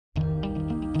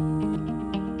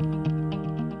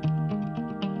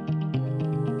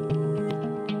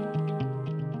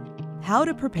How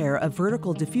to prepare a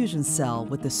vertical diffusion cell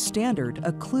with the standard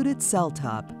occluded cell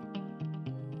top.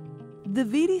 The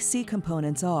VDC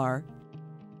components are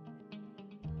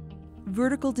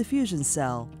vertical diffusion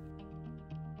cell,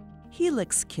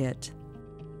 helix kit,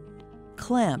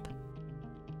 clamp,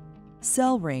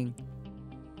 cell ring,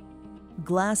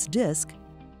 glass disc,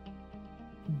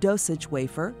 dosage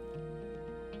wafer,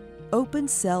 open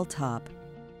cell top.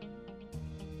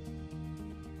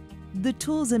 The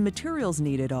tools and materials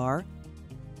needed are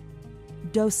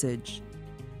dosage,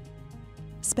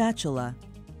 spatula,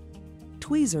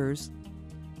 tweezers,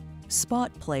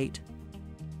 spot plate,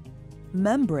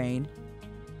 membrane,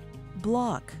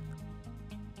 block.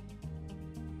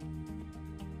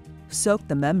 Soak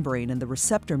the membrane in the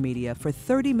receptor media for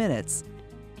 30 minutes.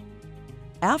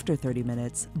 After 30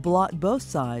 minutes, blot both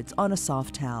sides on a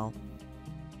soft towel.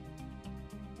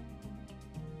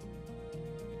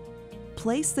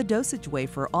 Place the dosage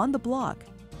wafer on the block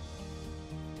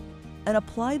and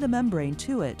apply the membrane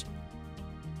to it.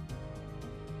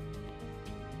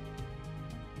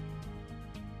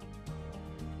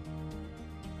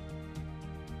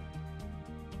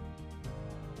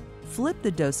 Flip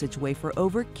the dosage wafer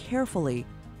over carefully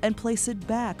and place it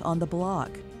back on the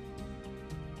block.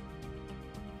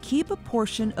 Keep a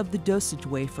portion of the dosage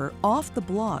wafer off the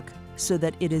block so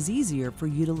that it is easier for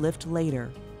you to lift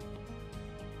later.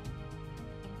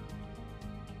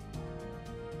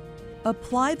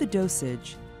 Apply the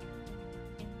dosage.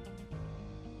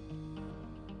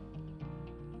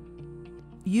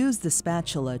 Use the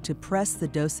spatula to press the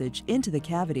dosage into the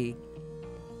cavity.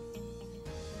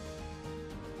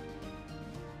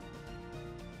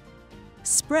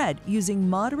 Spread using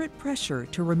moderate pressure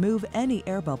to remove any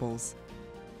air bubbles.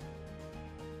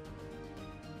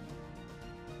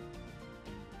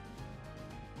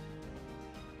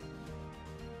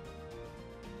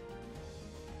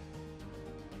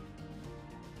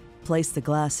 Place the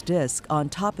glass disc on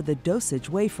top of the dosage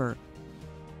wafer.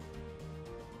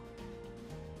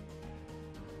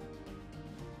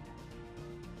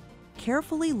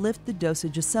 Carefully lift the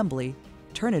dosage assembly,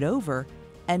 turn it over,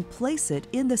 and place it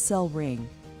in the cell ring.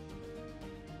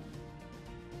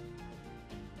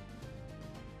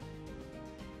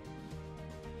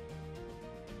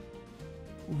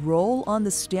 Roll on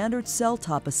the standard cell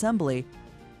top assembly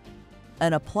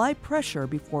and apply pressure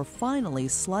before finally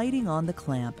sliding on the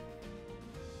clamp.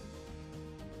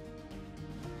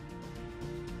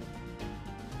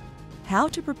 How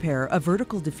to prepare a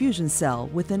vertical diffusion cell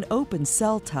with an open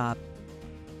cell top.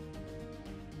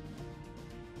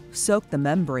 Soak the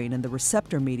membrane in the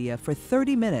receptor media for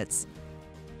 30 minutes.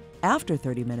 After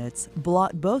 30 minutes,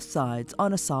 blot both sides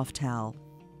on a soft towel.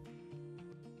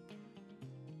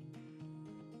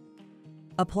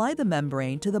 Apply the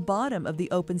membrane to the bottom of the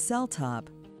open cell top.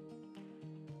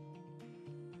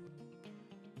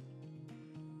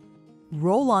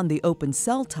 Roll on the open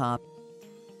cell top.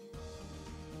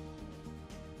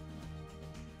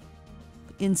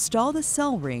 Install the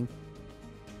cell ring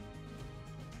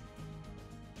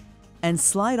and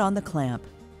slide on the clamp.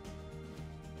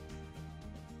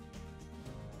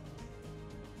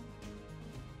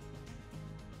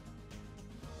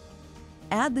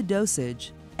 Add the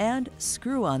dosage and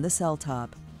screw on the cell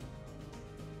top.